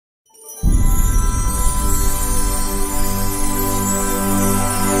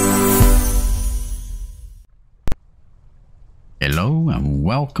Hello and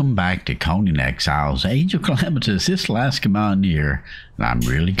welcome back to Conan Exiles, Age of Calamitous. This last command here, and I'm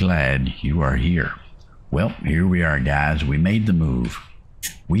really glad you are here. Well, here we are, guys. We made the move.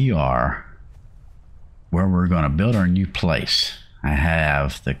 We are where we're going to build our new place. I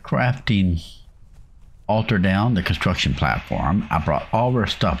have the crafting altar down, the construction platform. I brought all our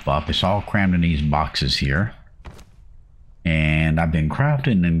stuff up. It's all crammed in these boxes here. And I've been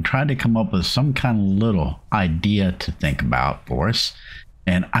crafting and trying to come up with some kind of little idea to think about for us.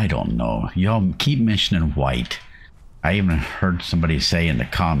 And I don't know. Y'all keep mentioning white. I even heard somebody say in the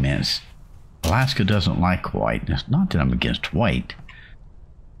comments, Alaska doesn't like white. It's not that I'm against white.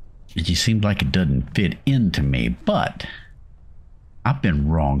 It just seems like it doesn't fit into me. But I've been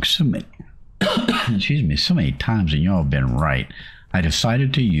wrong so many, excuse me, so many times, and y'all have been right. I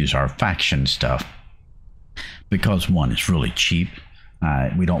decided to use our faction stuff. Because one, it's really cheap.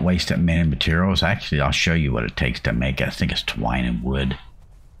 We don't waste that many materials. Actually, I'll show you what it takes to make it. I think it's twine and wood.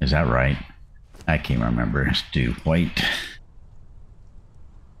 Is that right? I can't remember. Let's do white.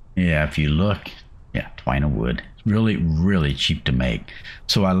 Yeah, if you look, yeah, twine and wood. It's really, really cheap to make.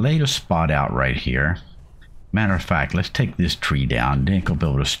 So I laid a spot out right here. Matter of fact, let's take this tree down. Then it'll be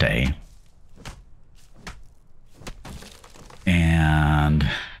able to stay. And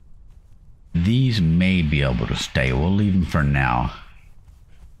these may be able to stay. We'll leave them for now.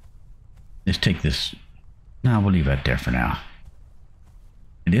 Let's take this. No, we'll leave that there for now.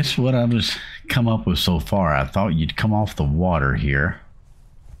 And this is what I was come up with so far. I thought you'd come off the water here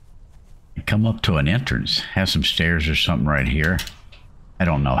and come up to an entrance. Have some stairs or something right here. I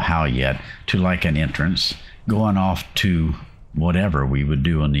don't know how yet. To like an entrance. Going off to whatever we would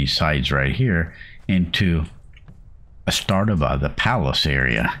do on these sides right here. Into a start of the palace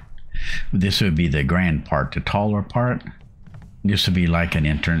area. This would be the grand part, the taller part. This would be like an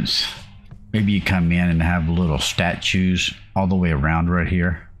entrance. Maybe you come in and have little statues all the way around right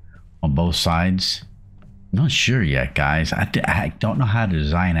here on both sides. I'm not sure yet, guys. I don't know how to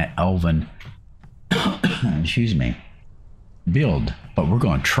design an elven excuse me, build, but we're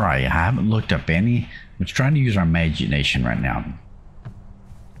going to try. I haven't looked up any. I'm trying to use our imagination right now.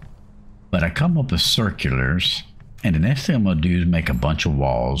 But I come up with circulars, and the next thing I'm going to do is make a bunch of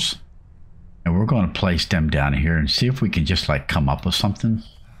walls. And we're going to place them down here and see if we can just like come up with something.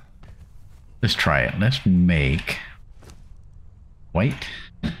 Let's try it. Let's make white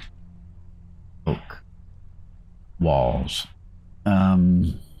oak walls.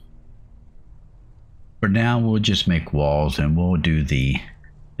 For now, we'll just make walls, and we'll do the,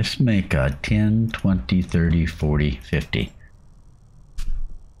 let's make a 10, 20, 30, 40, 50.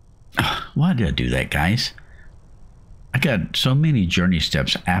 Why did I do that, guys? I got so many journey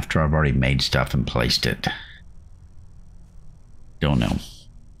steps after I've already made stuff and placed it. Don't know.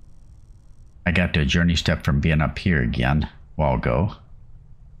 I got the journey step from being up here again a while ago.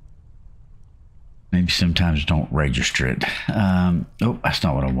 Maybe sometimes don't register it. Oh, that's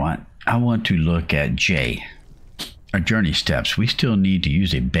not what I want. I want to look at J. Our journey steps. We still need to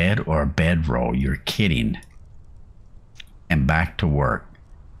use a bed or a bedroll. You're kidding. And back to work.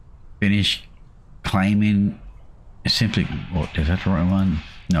 Finish claiming. Simply, oh, is that the right one?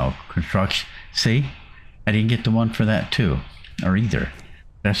 No, construction. See, I didn't get the one for that too, or either.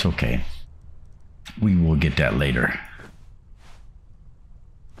 That's okay. We will get that later.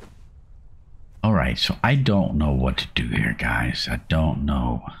 All right, so I don't know what to do here, guys. I don't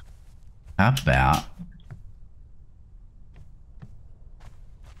know. How about,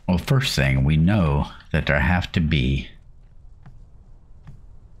 well, first thing, we know that there have to be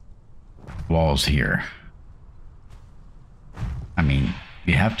walls here. I mean,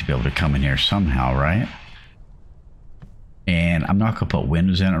 you have to be able to come in here somehow, right? And I'm not going to put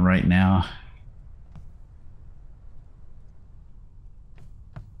windows in it right now.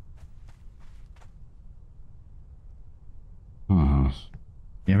 You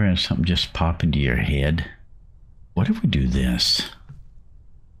ever have something just pop into your head? What if we do this?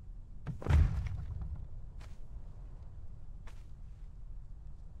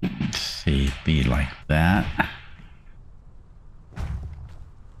 Let's see, be like that.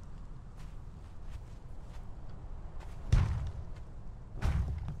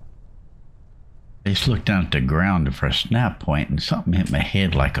 I just looked down at the ground for a snap point and something hit my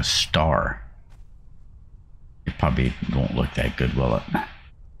head like a star. It probably won't look that good, will it?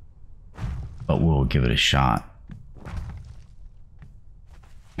 But we'll give it a shot.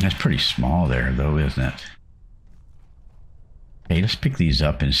 That's pretty small there though, isn't it? Hey, let's pick these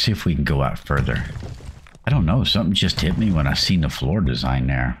up and see if we can go out further. I don't know, something just hit me when I seen the floor design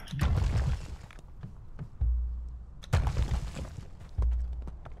there.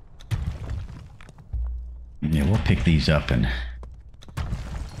 Yeah, we'll pick these up and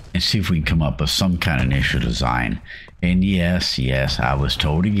and see if we can come up with some kind of initial design. And yes, I was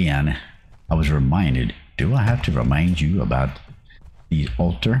told again, I was reminded, do I have to remind you about the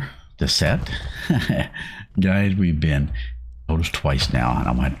altar, the set? Guys, we've been told us twice now, and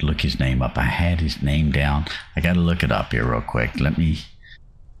I'm going to have to look his name up. I had his name down. I got to look it up here real quick. Let me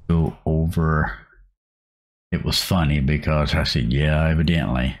go over. It was funny because I said, yeah,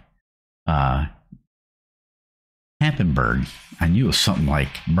 evidently. Hampenberg. I knew it was something like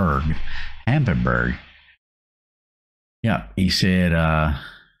Berg. Hampenberg. Yeah, he said,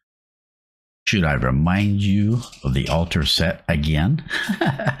 should I remind you of the altar set again?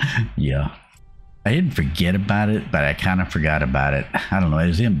 Yeah. I didn't forget about it, but I kind of forgot about it. I don't know. It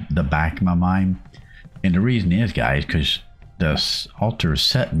was in the back of my mind. And the reason is, guys, because the altar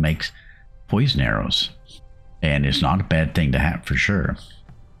set makes poison arrows. And it's not a bad thing to have for sure.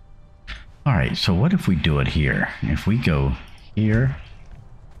 All right, so what if we do it here? If we go here.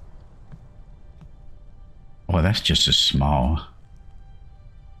 Oh, that's just a small.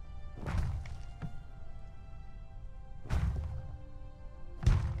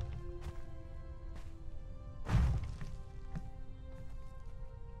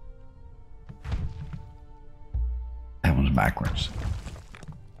 That one's backwards.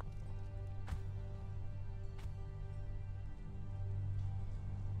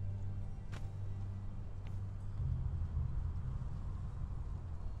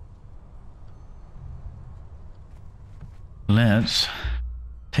 Let's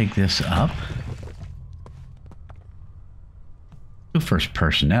take this up. Go first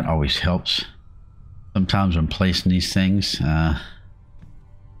person. That always helps. Sometimes when placing these things. Come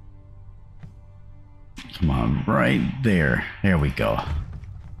on, right there. There we go.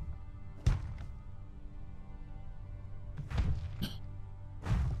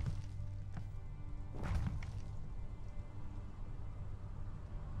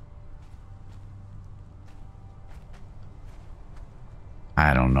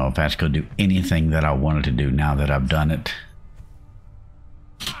 I don't know if that's going to do anything that I wanted to do now that I've done it.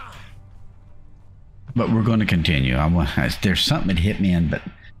 But we're going to continue. There's something that hit me in, but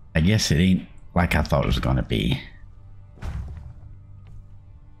I guess it ain't like I thought it was going to be.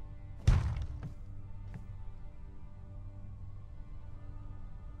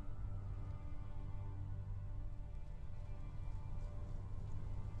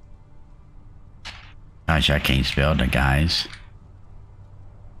 Gosh, I can't spell the guys.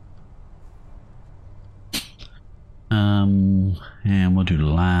 And we'll do the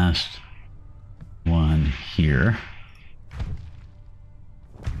last one here.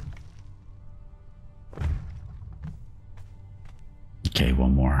 Okay,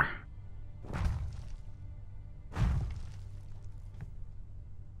 one more.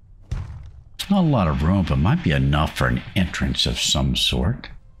 Not a lot of room, but might be enough for an entrance of some sort.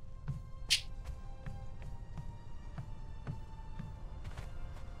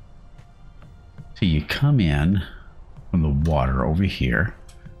 So you come in from the water over here.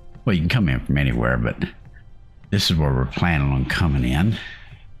 Well, you can come in from anywhere, but this is where we're planning on coming in.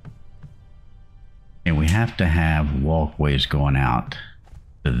 And we have to have walkways going out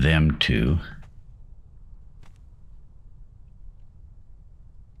to them two.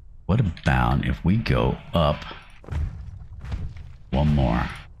 What about if we go up one more?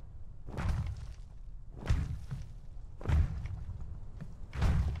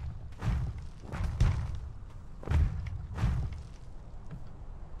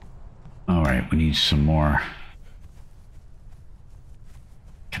 All right, we need some more.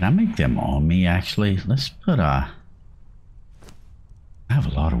 Can I make them on me, actually? Let's put I have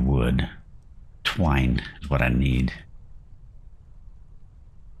a lot of wood. Twine is what I need.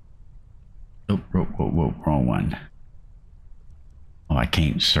 Oh, wrong one. Oh, I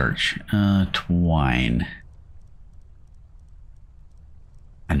can't search. Twine.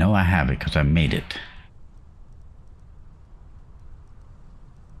 I know I have it because I made it.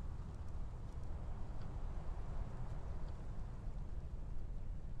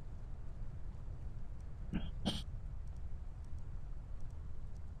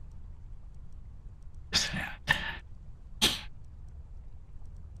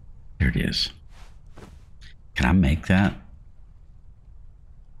 There it is. Can I make that?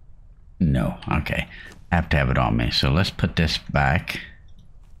 No. Okay. I have to have it on me. So let's put this back.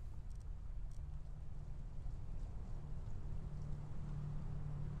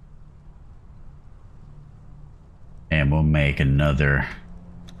 And we'll make another.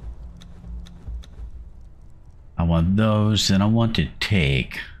 I want those, and I want to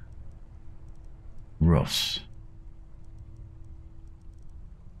take roofs.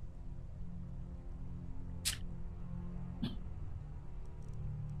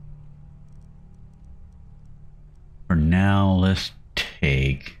 For now, let's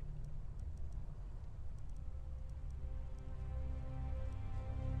take...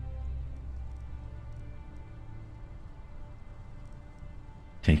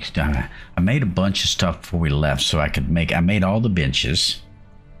 Takes down. I made a bunch of stuff before we left so I could make... I made all the benches.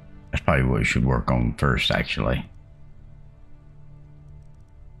 That's probably what we should work on first, actually.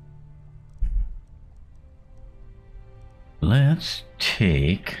 Let's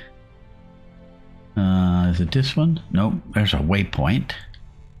take... is it this one? Nope, there's a waypoint.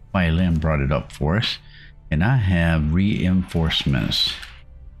 Violin brought it up for us. And I have reinforcements.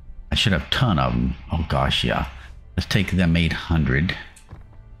 I should have a ton of them. Oh gosh, yeah. Let's take them 800.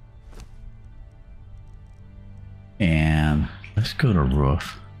 And let's go to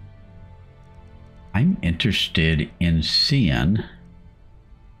roof. I'm interested in seeing...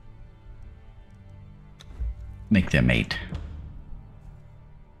 Make them 8.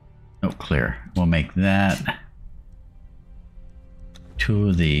 No, clear. We'll make that 2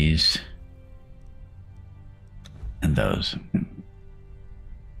 of these and those.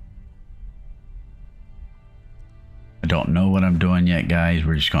 I don't know what I'm doing yet, guys.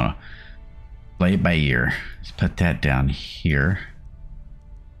 We're just gonna play it by ear. Let's put that down here.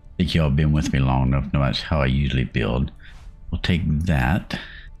 I think y'all have been with me long enough to know that's how I usually build. We'll take that.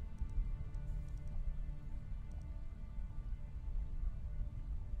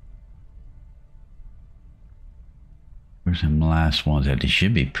 Where's some last ones that they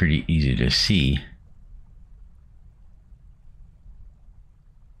should be pretty easy to see.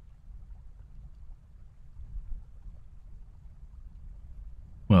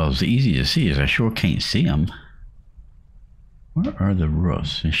 Well, it's easy to see as I sure can't see them. Where are the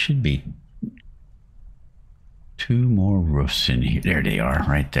roofs? There should be 2 more roofs in here. There they are,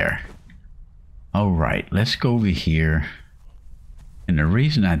 right there. All right, let's go over here. And the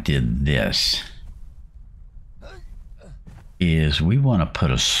reason I did this is we want to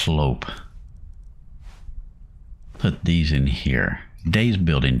put a slope. Put these in here. Today's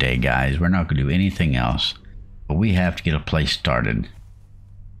building day, guys. We're not going to do anything else. But we have to get a place started.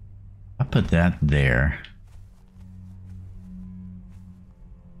 I put that there.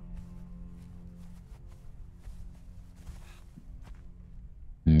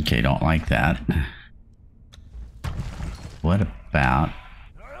 Okay, don't like that. What about...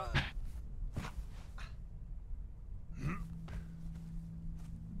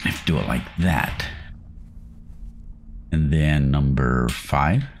 Let's do it like that. And then number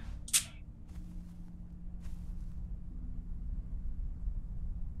 5.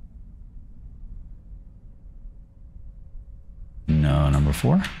 No, number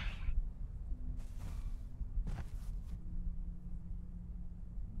 4.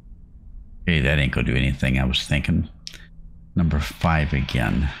 Okay, that ain't gonna do anything. I was thinking number 5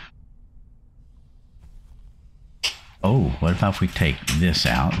 again. Oh, what about if we take this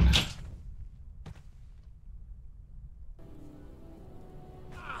out?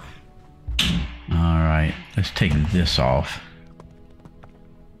 All right, let's take this off.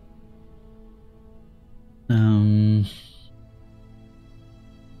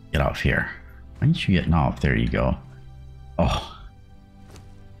 Get off here. Why aren't you getting off? There you go. Oh,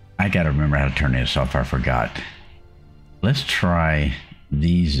 I gotta remember how to turn this off. I forgot. Let's try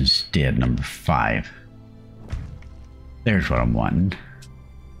these instead, number 5. There's what I'm wanting.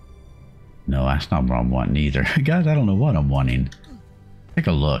 No, that's not what I'm wanting either. Guys, I don't know what I'm wanting. Take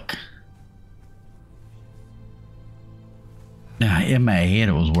a look. Now, in my head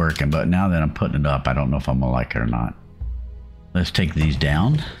it was working, but now that I'm putting it up, I don't know if I'm gonna like it or not. Let's take these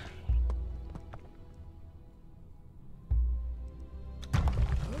down.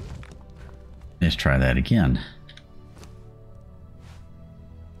 Let's try that again.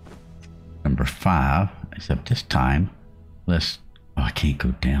 Number 5, except this time, let's... Oh, I can't go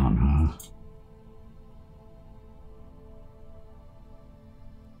down, huh?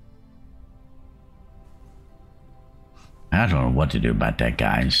 I don't know what to do about that,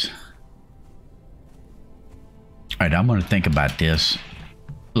 guys. All right, I'm going to think about this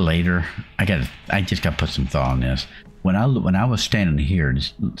later. I just got to put some thought on this. When I was standing here,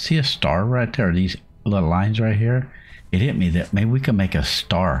 see a star right there? These little lines right here? It hit me that maybe we can make a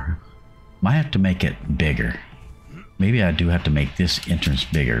star. Might have to make it bigger. Maybe I do have to make this entrance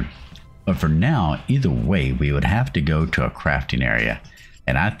bigger. But for now, either way, we would have to go to a crafting area.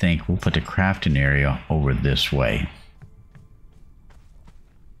 And I think we'll put the crafting area over this way.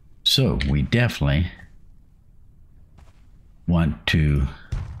 So we definitely want to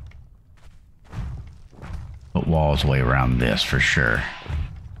put walls way around this for sure.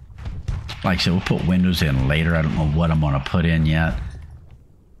 Like I said, we'll put windows in later. I don't know what I'm going to put in yet.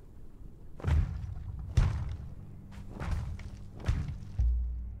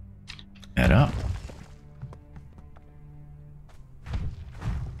 That up.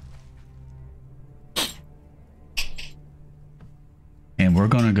 And we're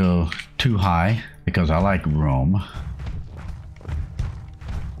going to go too high because I like room.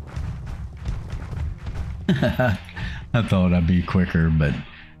 I thought I'd be quicker, but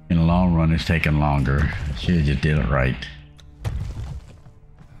in the long run it's taking longer. Should have just did it right.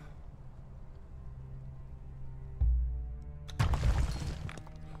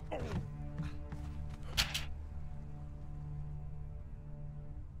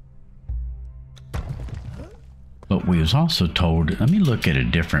 But we was also told, let me look at a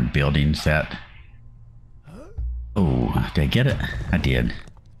different buildings that, oh, did I get it? I did.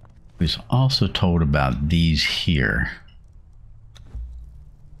 We was also told about these here.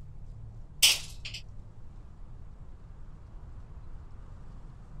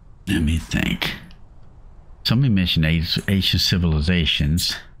 Let me think. Somebody mentioned ancient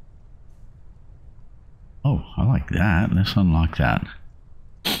civilizations. Oh, I like that. Let's unlock that.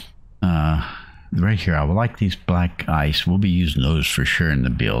 Right here, I would like these black ice. We'll be using those for sure in the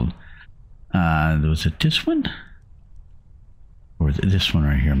build. Was it this one? Or this one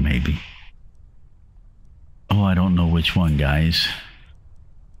right here, maybe? Oh, I don't know which one, guys.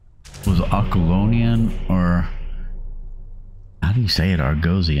 Was it Acolonian or... How do you say it?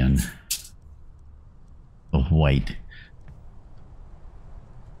 Argosian. Of white.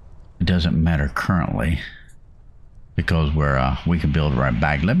 It doesn't matter currently. Because we can build right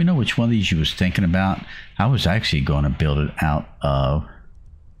back. Let me know which one of these you was thinking about. I was actually going to build it out of...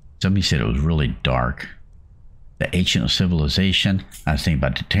 Somebody said it was really dark. The ancient civilization. I was thinking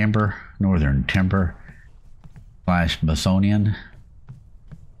about the timber. Northern timber. / Bosonian.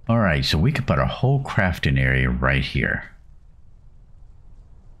 Alright, so we could put our whole crafting area right here.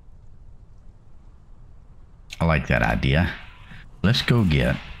 I like that idea. Let's go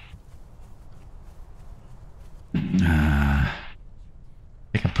get... I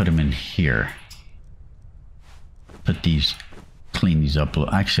think I put them in here. Put these, clean these up.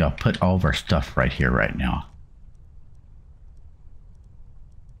 Actually, I'll put all of our stuff right here right now.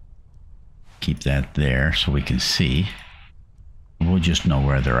 Keep that there so we can see. We'll just know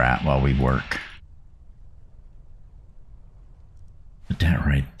where they're at while we work. Put that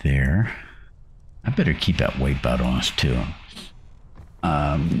right there. I better keep that weight belt on us too.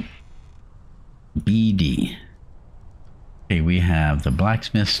 BD. Okay, we have the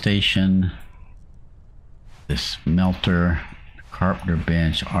blacksmith station, the smelter, carpenter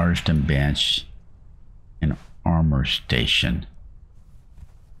bench, artisan bench, and armor station.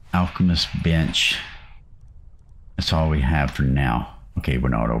 Alchemist bench. That's all we have for now. Okay, we're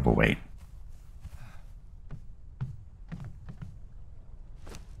not overweight.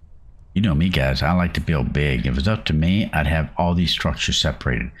 You know me, guys. I like to build big. If it's up to me, I'd have all these structures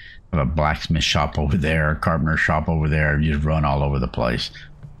separated. I have a blacksmith shop over there, a carpenter shop over there. You just run all over the place.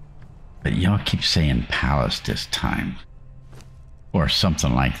 But y'all keep saying palace this time. Or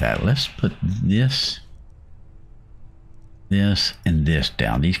something like that. Let's put this, this, and this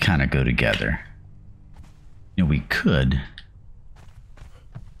down. These kind of go together. You know, we could.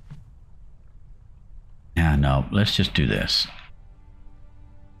 Yeah, no, let's just do this.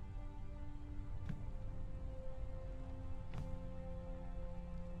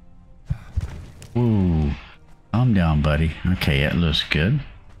 Ooh, calm down, buddy. Okay, it looks good.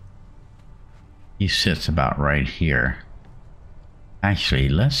 He sits about right here. Actually,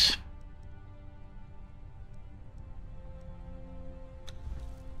 let's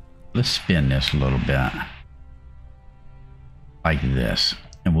spin this a little bit. Like this.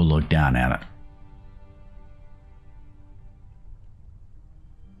 And we'll look down at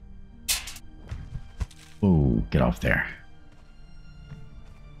it. Ooh, get off there.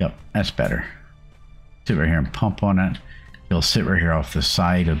 Yep, that's better. Sit right here and pump on it. He'll sit right here off the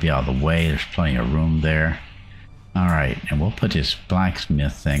side. It'll be out of the way. There's plenty of room there. All right, and we'll put this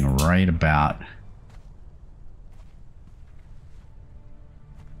blacksmith thing right about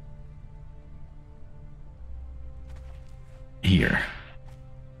here.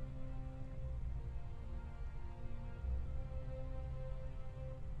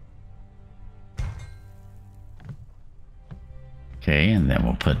 Okay, and then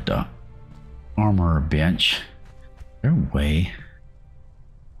we'll put the armor bench. They're way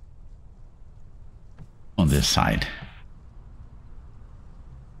on this side.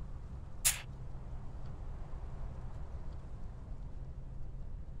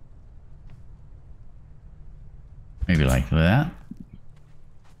 Maybe like that.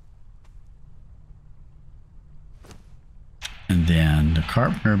 And then the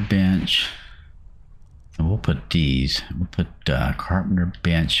carpenter bench. And we'll put these. We'll put carpenter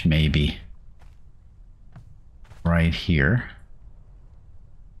bench maybe right here.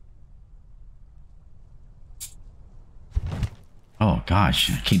 Oh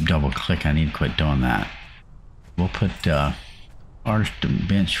gosh, I keep double click. I need to quit doing that. We'll put artist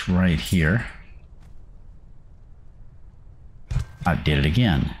bench right here. I did it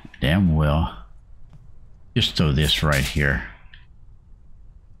again. Damn well. Just throw this right here.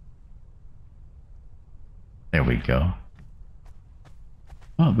 There we go.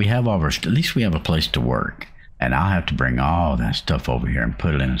 Well, we have all our, at least we have a place to work. And I'll have to bring all that stuff over here and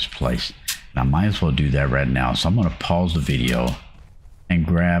put it in its place. And I might as well do that right now. So I'm going to pause the video and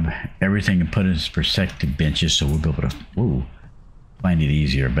grab everything and put it in its perspective benches so we'll be able to find it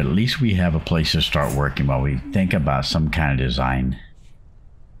easier. But at least we have a place to start working while we think about some kind of design.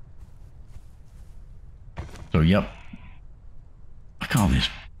 So yep. Look at all this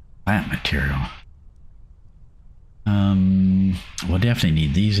plant material. We'll definitely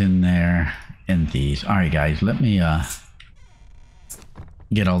need these in there and these. All right, guys, let me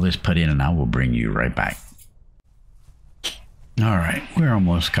get all this put in and I will bring you right back. All right, we're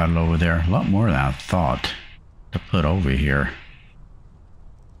almost got it over there. A lot more than I thought to put over here.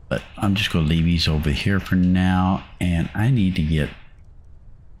 But I'm just going to leave these over here for now. And I need to get...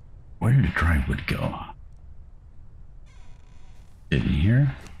 Where did the dry wood go? In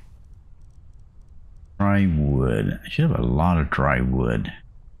here? Dry wood. I should have a lot of dry wood.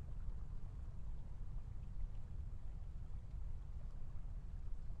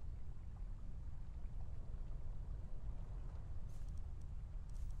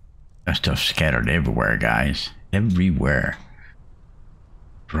 That stuff scattered everywhere, guys. Everywhere.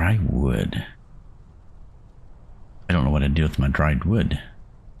 Dry wood. I don't know what to do with my dried wood.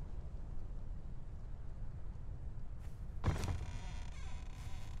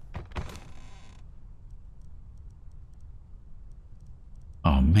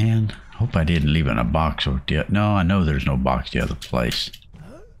 Oh man, hope I didn't leave it in a box over there. No, I know there's no box the other place.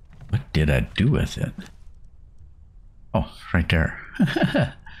 What did I do with it? Oh, right there.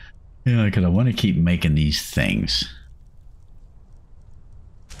 Yeah, because I want to keep making these things.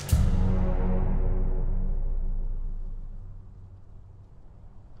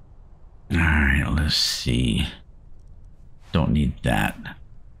 Alright, let's see. Don't need that.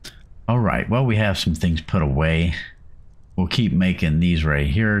 Alright, well, we have some things put away. We'll keep making these right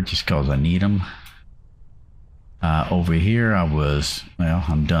here just because I need them. Over here, well,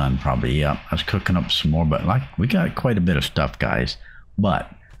 I'm done probably. Yep, I was cooking up some more, but like we got quite a bit of stuff, guys. But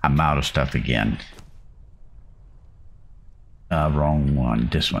I'm out of stuff again. Wrong one,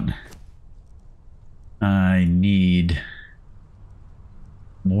 this one. I need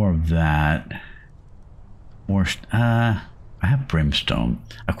more of that. More, I have brimstone.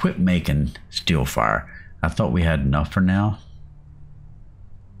 I quit making steel fire. I thought we had enough for now.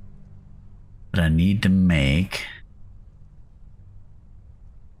 But I need to make...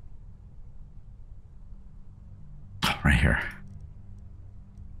 right here.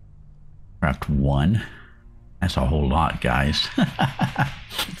 Craft one. That's a whole lot, guys.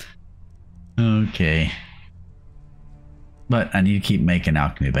 Okay. But I need to keep making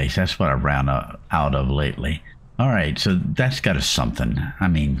alchemy base. That's what I ran out of lately. Alright, so that's got us something. I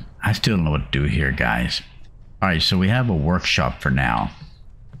mean, I still don't know what to do here, guys. Alright, so we have a workshop for now.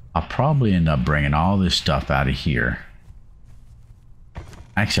 I'll probably end up bringing all this stuff out of here.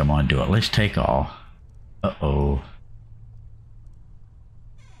 Actually, I'm going to do it. Let's take all. Uh-oh.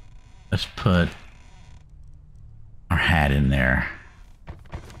 Let's put our hat in there.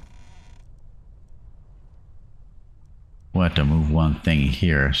 We'll have to move one thing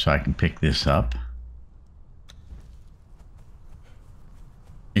here so I can pick this up.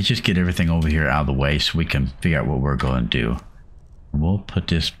 Let's just get everything over here out of the way so we can figure out what we're going to do. We'll put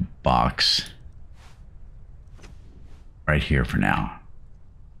this box right here for now.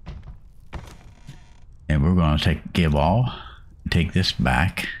 And we're going to give all, take this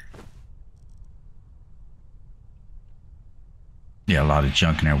back. Yeah, a lot of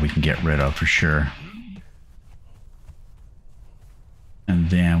junk in there we can get rid of for sure. And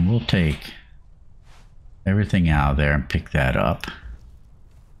then we'll take everything out of there and pick that up.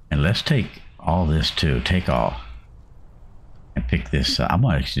 And let's take all this too. Take all. And pick this up. I'm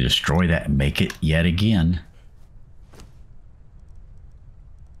going to destroy that and make it yet again.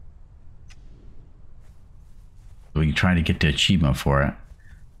 We can try to get the achievement for it.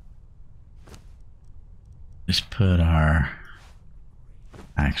 Just put our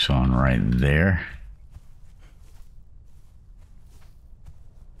axe on right there.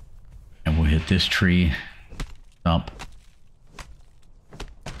 And we'll hit this tree, stump,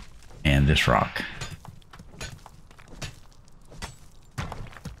 and this rock.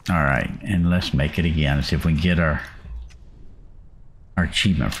 All right, and let's make it again. Let's see if we can get our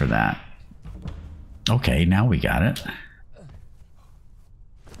achievement for that. Okay, now we got it.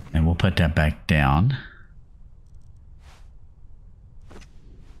 And we'll put that back down.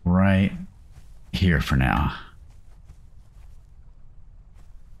 Right here for now.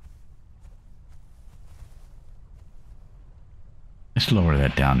 Let's lower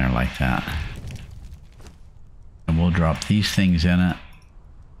that down there like that. And we'll drop these things in it.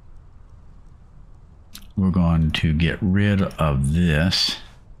 We're going to get rid of this.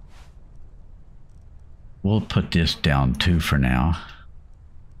 We'll put this down too for now.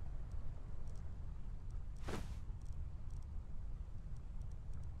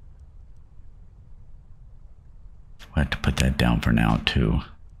 We'll have to put that down for now too.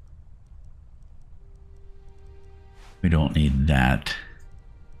 We don't need that.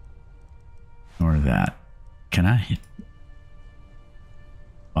 Nor that. Can I hit?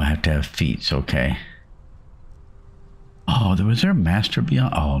 Oh, I have to have feet, okay. Oh, was there a master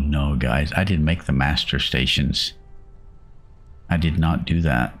beyond? Oh no, guys. I didn't make the master stations. I did not do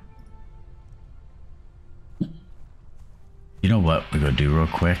that. You know what we're going to do real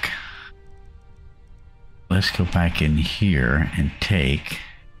quick? Let's go back in here and take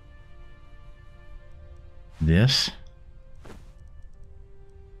this.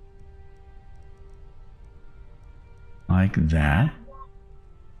 Like that.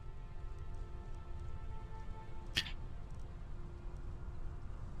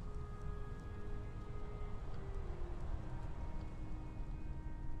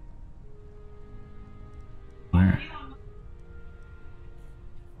 Where?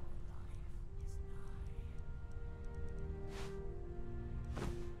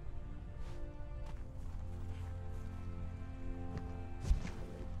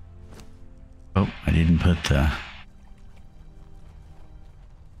 Oh, I didn't put the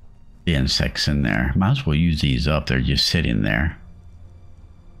insects in there. Might as well use these up. They're just sitting there.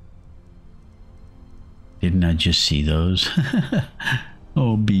 Didn't I just see those?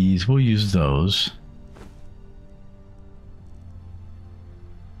 Oh, bees. We'll use those.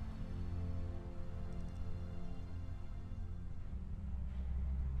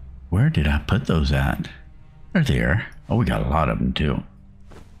 Where did I put those at? They're there. Oh, we got a lot of them too.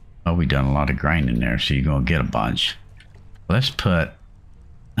 Oh, we done a lot of grinding there, so you're gonna get a bunch. Let's put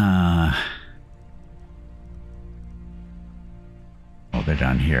oh, they're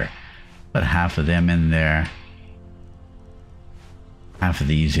down here. Put half of them in there. Half of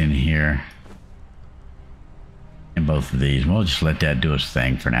these in here. And both of these. We'll just let that do its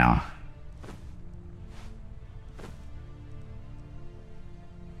thing for now.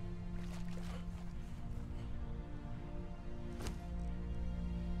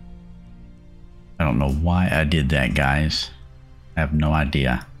 I don't know why I did that, guys. I have no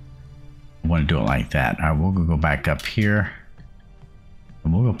idea. I want to do it like that. All right, we'll go back up here.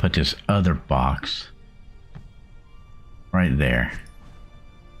 And we'll go put this other box right there.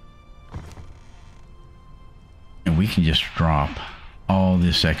 And we can just drop all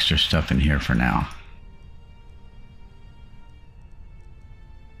this extra stuff in here for now.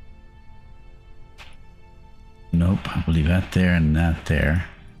 Nope, I'll leave that there and that there.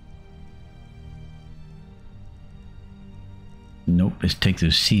 Nope, let's take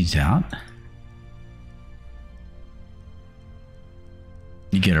those seeds out.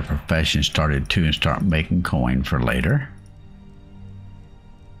 You get a profession started too and start making coin for later.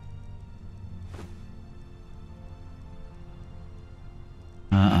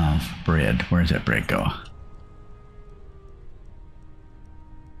 Bread. Where's that bread go?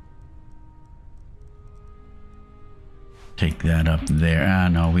 Take that up there.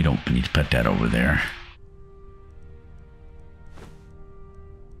 No, we don't need to put that over there.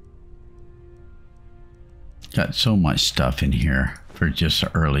 Got so much stuff in here for just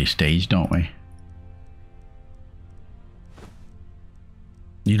the early stage, don't we?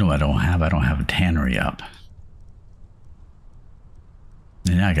 You know what I don't have? I don't have a tannery up.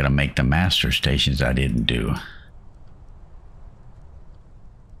 And now I gotta make the master stations I didn't do.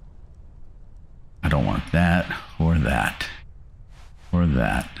 I don't want that or that or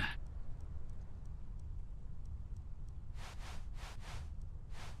that.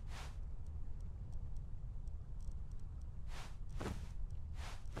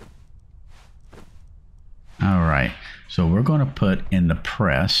 All right, so we're going to put in the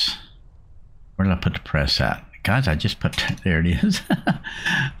press. Where did I put the press at? Guys, I just put, there it is.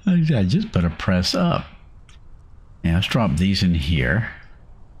 I just put a press up. Now let's drop these in here.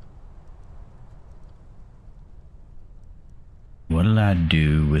 What did I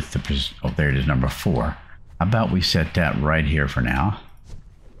do with the, oh, there it is, number 4. How about we set that right here for now?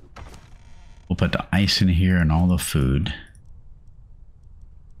 We'll put the ice in here and all the food.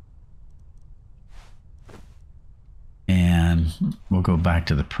 And we'll go back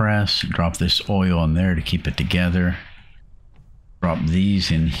to the press, drop this oil in there to keep it together. Drop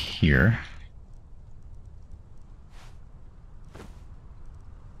these in here.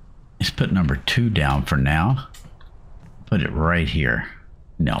 Let's put number 2 down for now. Put it right here.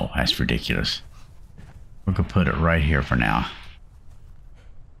 No, that's ridiculous. We're gonna put it right here for now.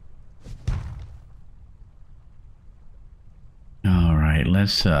 All right,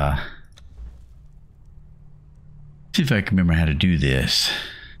 let's see if I can remember how to do this.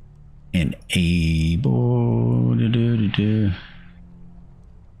 Enable.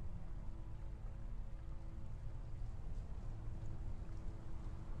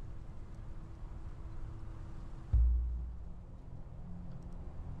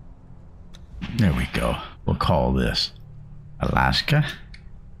 There we go. We'll call this Alaska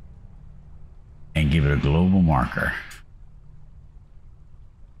and give it a global marker.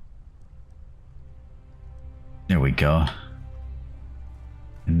 There we go.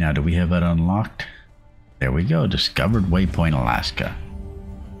 And now do we have that unlocked? There we go. Discovered Waypoint Alaska.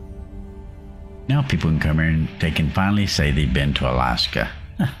 Now people can come here and they can finally say they've been to Alaska.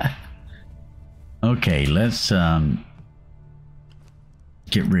 Okay, let's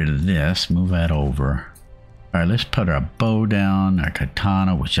get rid of this. Move that over. All right, let's put our bow down, our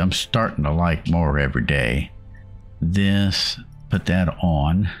katana, which I'm starting to like more every day. This, put that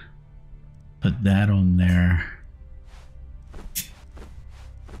on. Put that on there.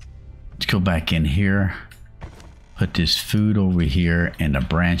 Let's go back in here. Put this food over here and the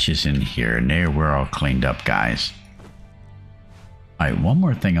branches in here. And there we're all cleaned up, guys. All right, one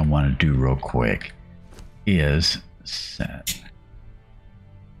more thing I want to do real quick is set.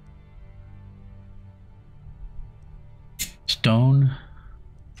 Stone,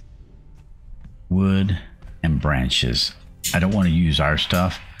 wood, and branches. I don't want to use our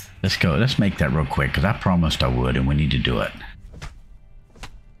stuff. Let's go. Let's make that real quick because I promised I would and we need to do it.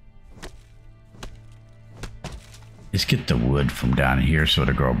 Let's get the wood from down here so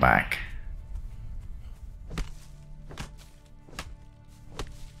it'll grow back.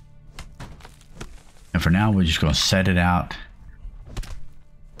 And for now, we're just going to set it out.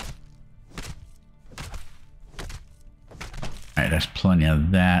 All right, that's plenty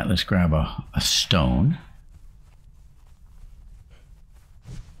of that. Let's grab a stone.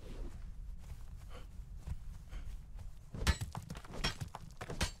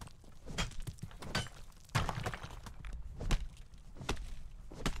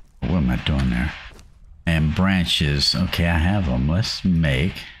 What am I doing there? And branches. Okay, I have them. Let's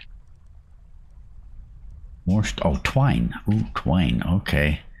make more. Oh, twine. Ooh, twine.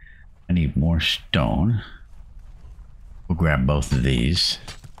 Okay. I need more stone. We'll grab both of these.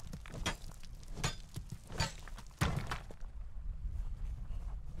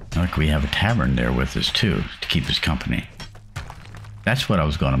 Look, we have a tavern there with us too to keep us company. That's what I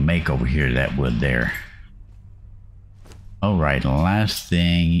was going to make over here, that wood there. All right, last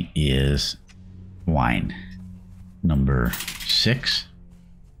thing is wine. Number 6.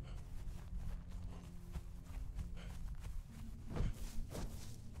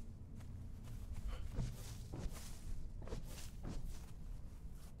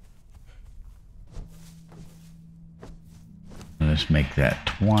 Let's make that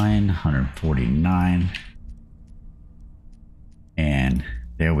twine, 149. And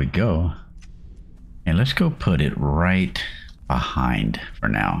there we go. And let's go put it right behind for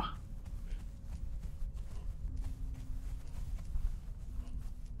now.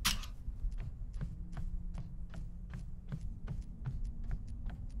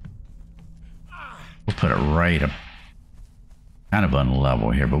 We'll put it right up, kind of on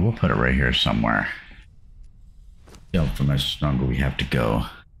level here, but we'll put it right here somewhere. From how longer we have to go.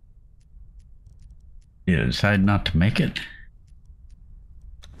 Did I decide not to make it?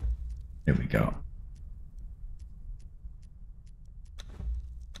 There we go.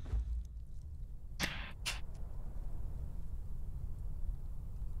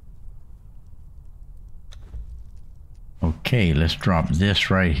 Okay, let's drop this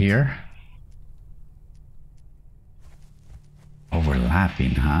right here.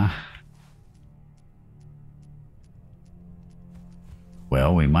 Overlapping, huh?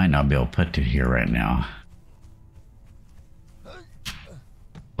 Well, we might not be able to put it here right now.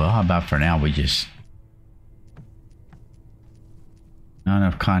 Well, how about for now we just... Not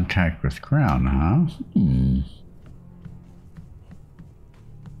enough contact with ground, huh?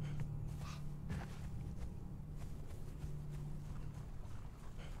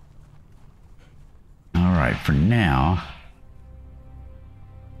 All right, for now...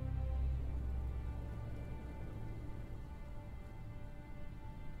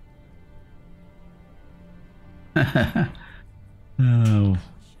 Oh,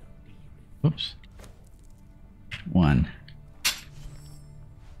 whoops. One.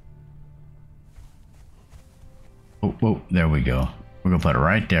 Oh, whoa, there we go. We're gonna put it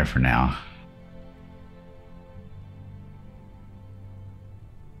right there for now.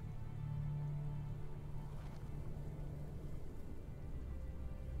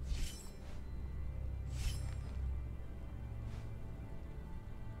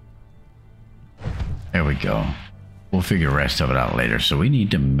 There we go. We'll figure the rest of it out later. So we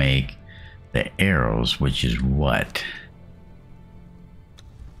need to make the arrows, which is what?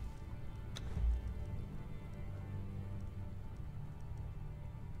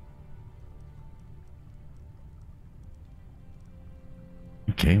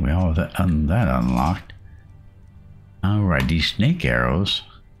 Okay, we all have that unlocked. Alright, these snake arrows.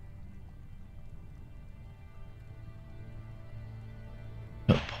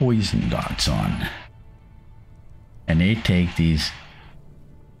 Put poison dots on. And they take these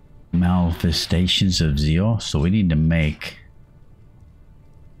manifestations of zeal. So we need to make...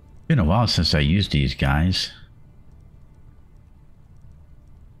 It's been a while since I used these guys.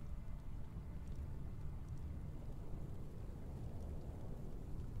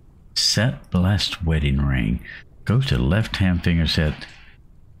 Set blessed wedding ring. Go to the left hand finger set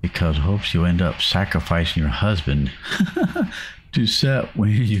because hopes you end up sacrificing your husband to set when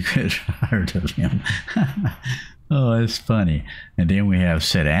you get tired of him. Oh, that's funny. And then we have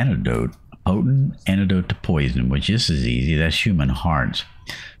set antidote. Potent antidote to poison, which this is easy. That's human hearts.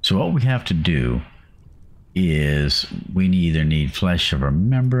 So what we have to do is we either need flesh of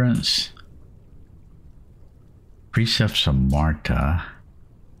remembrance, precepts of Marta,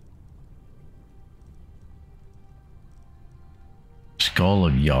 skull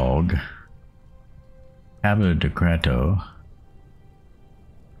of Yog, habit of Decreto,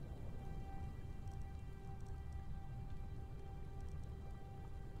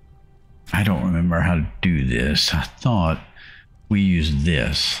 I don't remember how to do this. I thought we used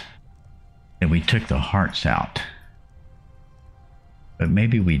this and we took the hearts out, but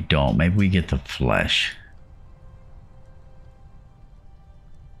maybe we don't. Maybe we get the flesh.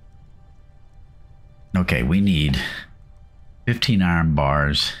 Okay, we need 15 iron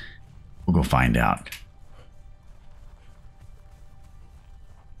bars. We'll go find out.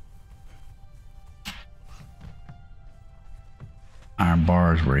 Iron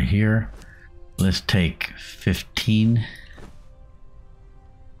bars were here. Let's take 15.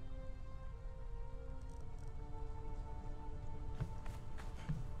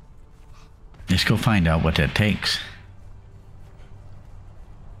 Let's go find out what that takes.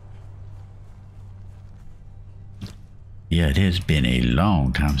 Yeah, it has been a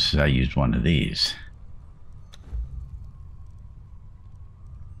long time since I used one of these.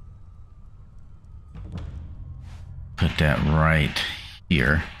 Put that right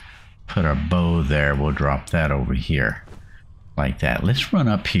here. Put our bow there. We'll drop that over here. Like that. Let's run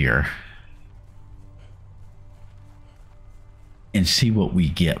up here and see what we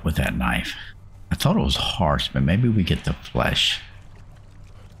get with that knife. I thought it was harsh, but maybe we get the flesh.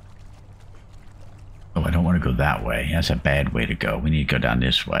 Oh, I don't want to go that way. That's a bad way to go. We need to go down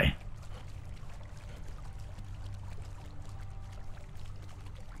this way.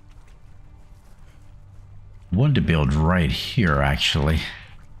 I wanted to build right here, actually.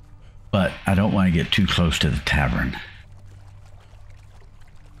 But I don't want to get too close to the tavern.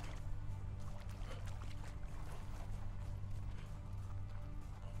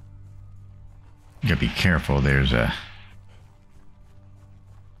 You gotta be careful. There's a...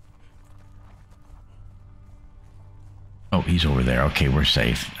 Oh, he's over there. Okay, we're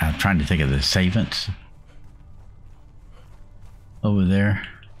safe. I'm trying to think of the savants. Over there.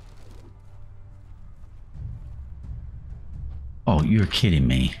 Oh, you're kidding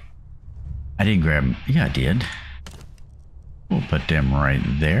me. I didn't grab them. Yeah, I did. We'll put them right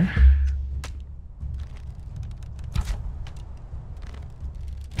there.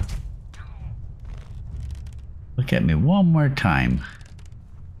 Look at me one more time.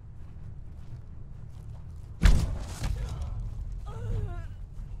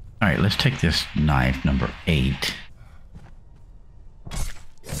 All right, let's take this knife, number 8.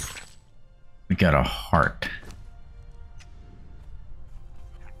 We got a heart.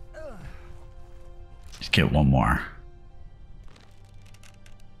 Let's get one more.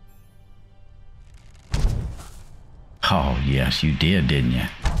 Oh, yes, you did, didn't you?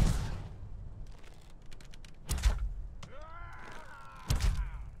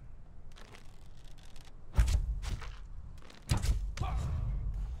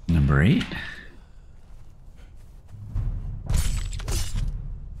 Number 8.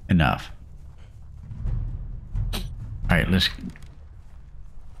 Enough. Alright, let's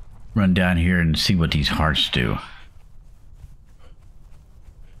run down here and see what these hearts do.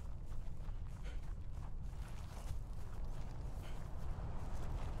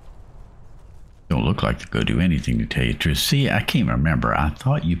 Don't look like they go do anything, to tell you the truth. See, I can't remember. I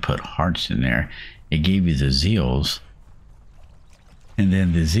thought you put hearts in there. It gave you the zeals. And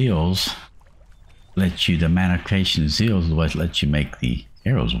then the zeals let you, the magnification zeals is what lets you make the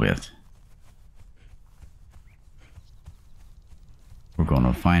arrows with. We're going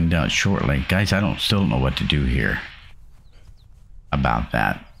to find out shortly. Guys, I still don't know what to do here about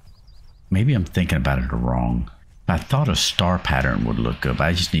that. Maybe I'm thinking about it wrong. I thought a star pattern would look good, but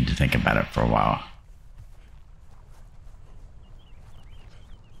I just need to think about it for a while.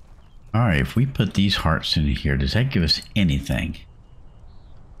 Alright, if we put these hearts in here, does that give us anything?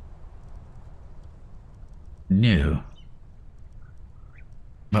 No.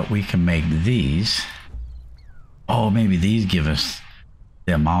 But we can make these. Oh, maybe these give us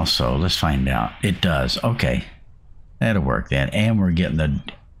them also. Let's find out. It does. Okay. That'll work then. And we're getting the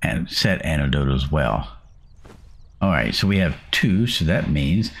set antidote as well. Alright, so we have 2, so that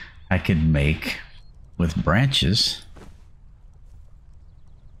means I could make, with branches,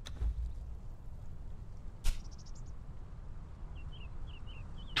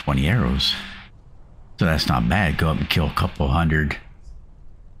 $20 arrows. So that's not bad. Go up and kill a couple hundred.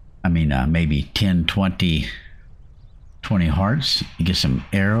 I mean, maybe 10, 20 hearts. You get some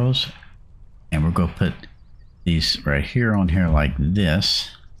arrows. And we're going to put these right here on here like this.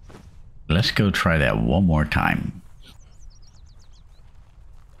 Let's go try that one more time.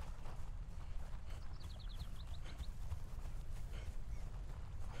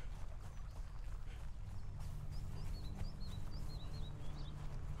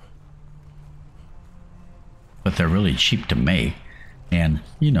 But they're really cheap to make, and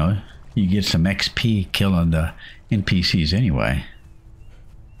you know, you get some XP killing the NPCs anyway.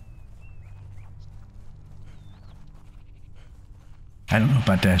 I don't know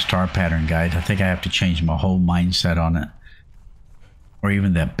about that star pattern, guys. I think I have to change my whole mindset on it, or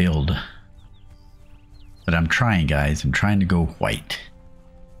even that build. But I'm trying, guys. I'm trying to go white.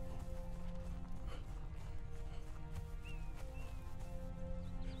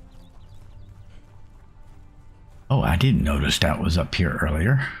 Oh, I didn't notice that was up here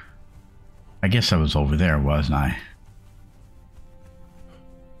earlier. I guess I was over there, wasn't I?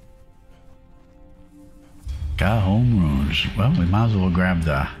 Got home runes. Well, we might as well grab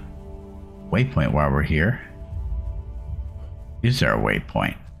the waypoint while we're here. Is there a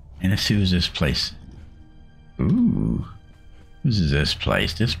waypoint? And let's see who's this place. Ooh. Who's this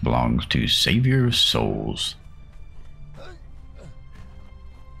place? This belongs to Savior of Souls.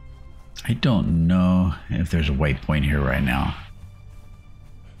 I don't know if there's a waypoint here right now.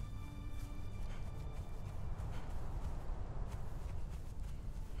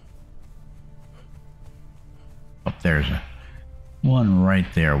 Oh, there's one right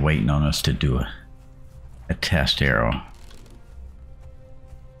there waiting on us to do a test arrow.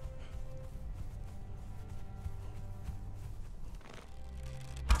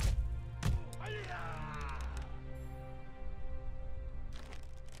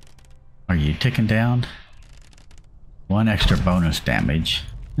 Are you ticking down? 1 extra bonus damage.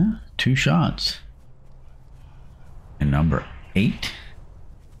 2 shots. And number 8.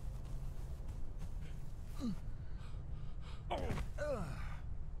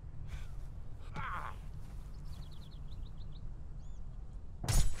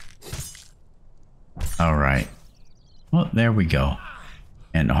 All right. Well, there we go.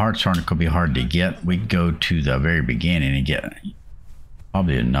 And the hearts aren't going to be hard to get. We go to the very beginning and get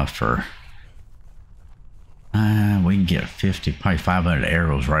probably enough for... we can get 50, probably 500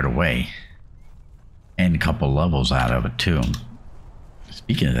 arrows right away. And a couple levels out of it too.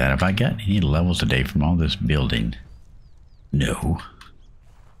 Speaking of that, have I got any levels today from all this building? No.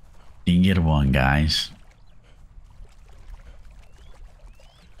 You can get one, guys.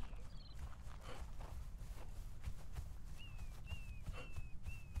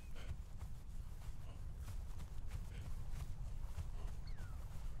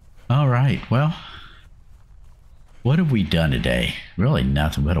 All right, well, what have we done today? Really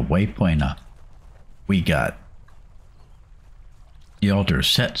nothing but a waypoint up. We got the altar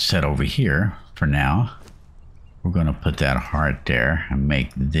set over here for now. We're going to put that heart there and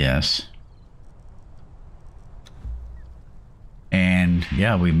make this. And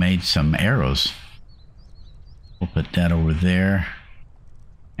yeah, we made some arrows. We'll put that over there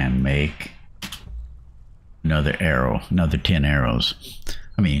and make another arrow, another 10 arrows.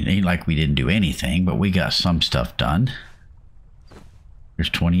 I mean, it ain't like we didn't do anything, but we got some stuff done. There's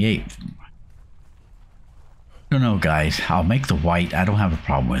 28. don't know, guys. I'll make the white. I don't have a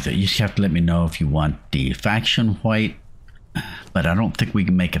problem with it. You just have to let me know if you want the faction white, but I don't think we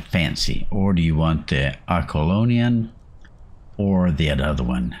can make it fancy. Or do you want the Acolonian or the other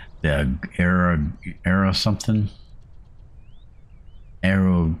one? The Aero something?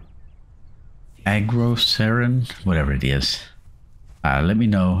 Agrocerin? Whatever it is. Let me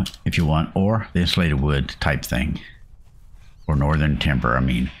know if you want, or the insulated wood type thing. Or northern timber, I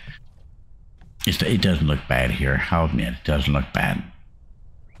mean. It doesn't look bad here. I'll admit, it doesn't look bad.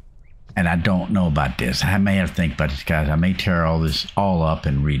 And I don't know about this. I may have to think about this, guys. I may tear all this all up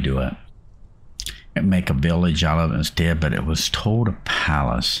and redo it. And make a village out of it instead, but it was told a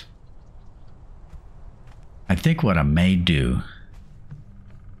palace. I think what I may do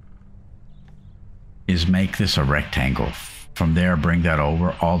is make this a rectangle. From there, bring that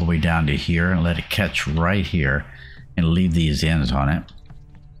over all the way down to here and let it catch right here and leave these ends on it.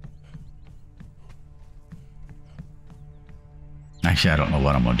 Actually, I don't know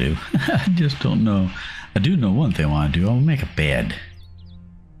what I'm going to do. I just don't know. I do know one thing I want to do. I'll make a bed.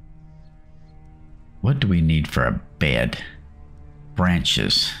 What do we need for a bed?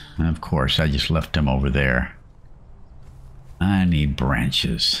 Branches. And of course, I just left them over there. I need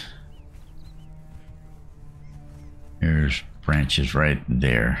branches. There's branches right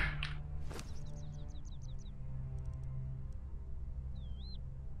there.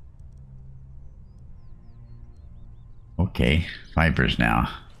 Okay, fibers now.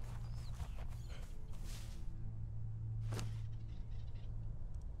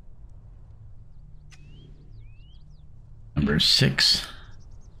 Number 6.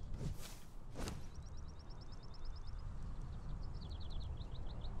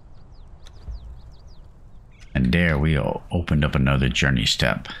 And there we opened up another journey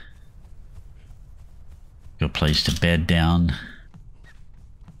step. Go place the bed down.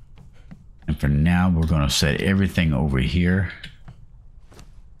 And for now, we're going to set everything over here.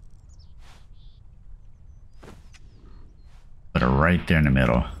 Put it right there in the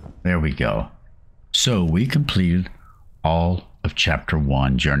middle. There we go. So we completed all of chapter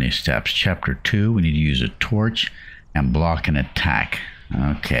 1 journey steps. Chapter 2, we need to use a torch and block an attack.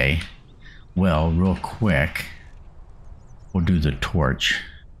 Okay. Well, real quick, we'll do the torch.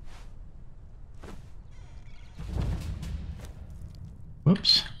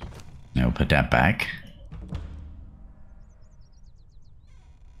 Whoops. Now we'll put that back.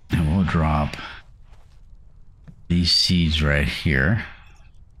 And we'll drop these seeds right here.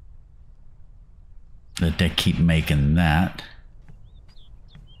 Let that keep making that.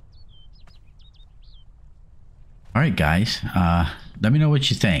 Alright guys, let me know what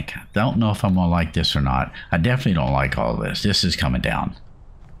you think. I don't know if I'm gonna like this or not. I definitely don't like all this. This is coming down.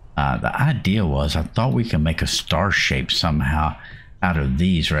 The idea was I thought we could make a star shape somehow out of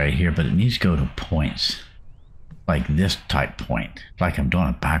these right here, but it needs to go to points. Like this type point. Like I'm doing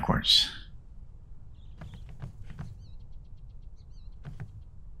it backwards.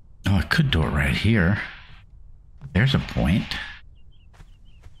 Oh, I could do it right here. There's a point.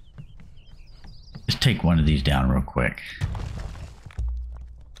 Let's take one of these down real quick.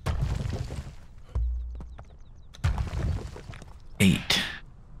 Eight.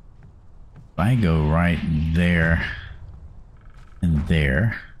 If I go right there and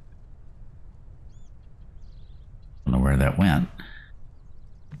there, I don't know where that went.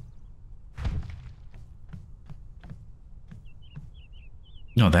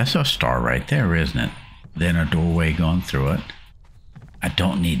 No, that's a star right there, isn't it? Then a doorway going through it. I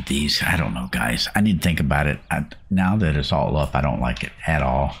don't need these. I don't know, guys. I need to think about it. Now that it's all up, I don't like it at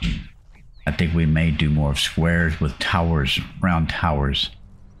all. I think we may do more of squares with towers, round towers,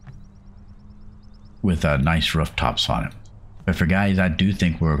 with nice rooftops on it. But for guys, I do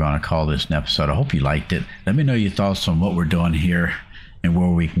think we're going to call this an episode. I hope you liked it. Let me know your thoughts on what we're doing here and where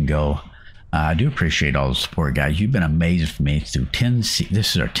we can go. I do appreciate all the support, guys. You've been amazing for me through 10.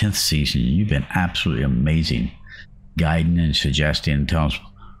 This is our 10th season. You've been absolutely amazing, guiding and suggesting and telling us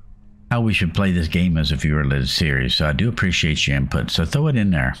how we should play this game as a viewer-led series. So I do appreciate your input. So throw it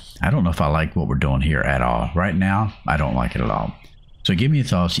in there. I don't know if I like what we're doing here at all. Right now, I don't like it at all. So give me your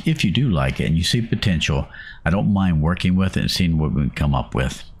thoughts. If you do like it and you see potential, I don't mind working with it and seeing what we can come up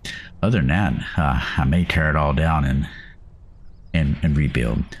with. Other than that, I may tear it all down and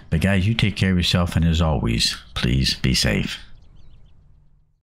rebuild. But guys, you take care of yourself, and as always, please be safe.